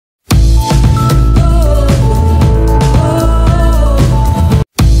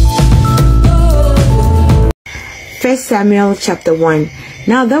1 Samuel chapter 1.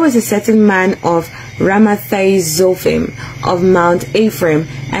 Now there was a certain man of Ramathaim of Mount Ephraim,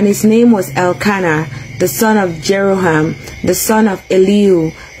 and his name was Elkanah, the son of Jeroham, the son of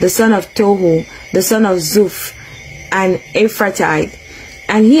Elihu, the son of Tohu, the son of Zuph, an Ephrathite.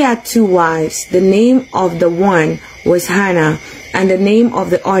 And he had 2 wives. The name of the one was Hannah, and the name of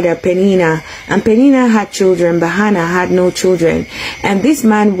the other Peninnah. And Peninnah had children, but Hannah had no children. And this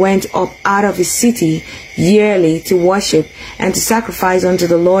man went up out of his city yearly to worship and to sacrifice unto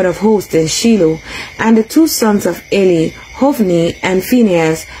the Lord of hosts in Shiloh. And the 2 sons of Eli, Hophni and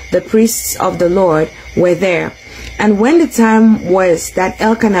Phinehas, the priests of the Lord, were there. And when the time was that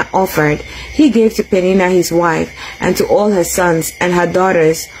Elkanah offered, he gave to Peninnah his wife, and to all her sons and her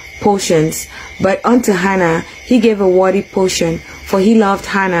daughters portions. But unto Hannah he gave a worthy portion, for he loved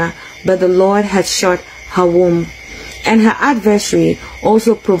Hannah, but the Lord had shut her womb. And her adversary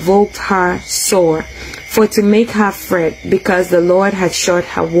also provoked her sore, for to make her fret, because the Lord had shut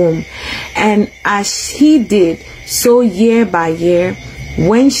her womb. And as he did so year by year,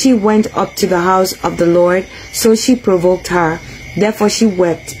 when she went up to the house of the Lord, so she provoked her. Therefore she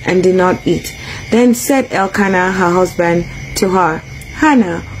wept and did not eat. Then said Elkanah her husband to her,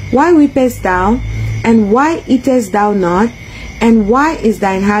 Hannah, why weepest thou? And why eatest thou not? And why is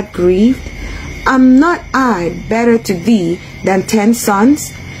thine heart grieved? Am not I better to thee than 10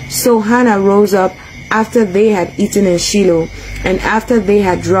 sons? So Hannah rose up after they had eaten in Shiloh, and after they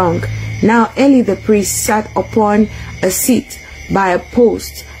had drunk. Now Eli the priest sat upon a seat by a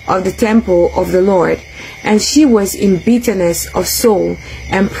post of the temple of the Lord, and she was in bitterness of soul,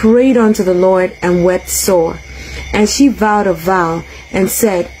 and prayed unto the Lord, and wept sore. And she vowed a vow, and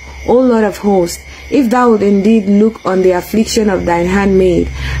said, O Lord of hosts, if thou wilt indeed look on the affliction of thine handmaid,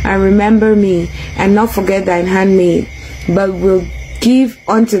 and remember me, and not forget thine handmaid, but wilt give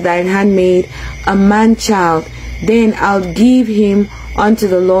unto thine handmaid a man child, then I'll give him unto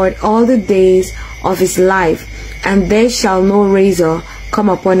the Lord all the days of his life, and there shall no razor come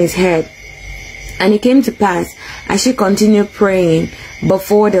upon his head. And it came to pass, as she continued praying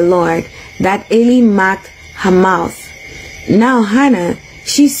before the Lord, that Eli marked her mouth. Now Hannah,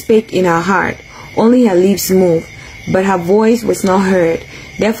 she spake in her heart, only her lips moved, but her voice was not heard.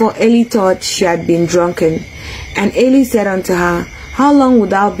 Therefore Eli thought she had been drunken. And Eli said unto her, How long wilt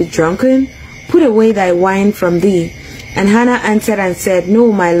thou be drunken? Put away thy wine from thee. And Hannah answered and said,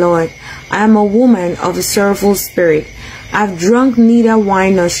 No, my Lord, I am a woman of a sorrowful spirit. I have drunk neither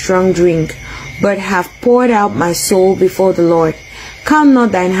wine nor strong drink, but have poured out my soul before the Lord. Count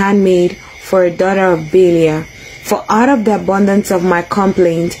not thine handmaid for a daughter of Belial, for out of the abundance of my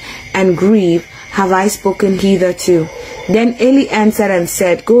complaint and grief have I spoken hitherto. Then Eli answered and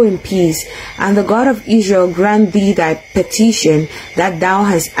said, Go in peace, and the God of Israel grant thee thy petition that thou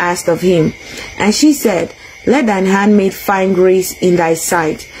hast asked of him. And she said, Let thine handmaid find grace in thy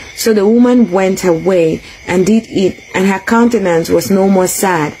sight. So the woman went her way, and did eat, and her countenance was no more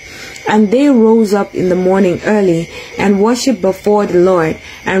sad. And they rose up in the morning early, and worshipped before the Lord,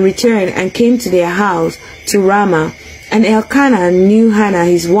 and returned, and came to their house to Ramah. And Elkanah knew Hannah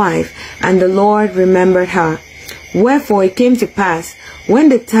his wife, and the Lord remembered her. Wherefore it came to pass, when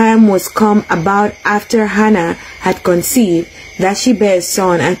the time was come about after Hannah had conceived, that she bare a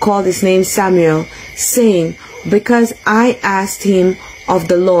son, and called his name Samuel, saying, Because I asked him of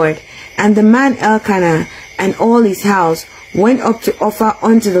the Lord. And the man Elkanah and all his house went up to offer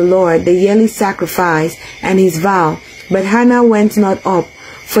unto the Lord the yearly sacrifice and his vow. But Hannah went not up,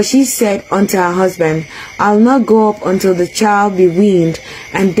 for she said unto her husband, I'll not go up until the child be weaned,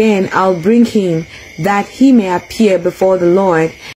 and then I'll bring him, that he may appear before the Lord.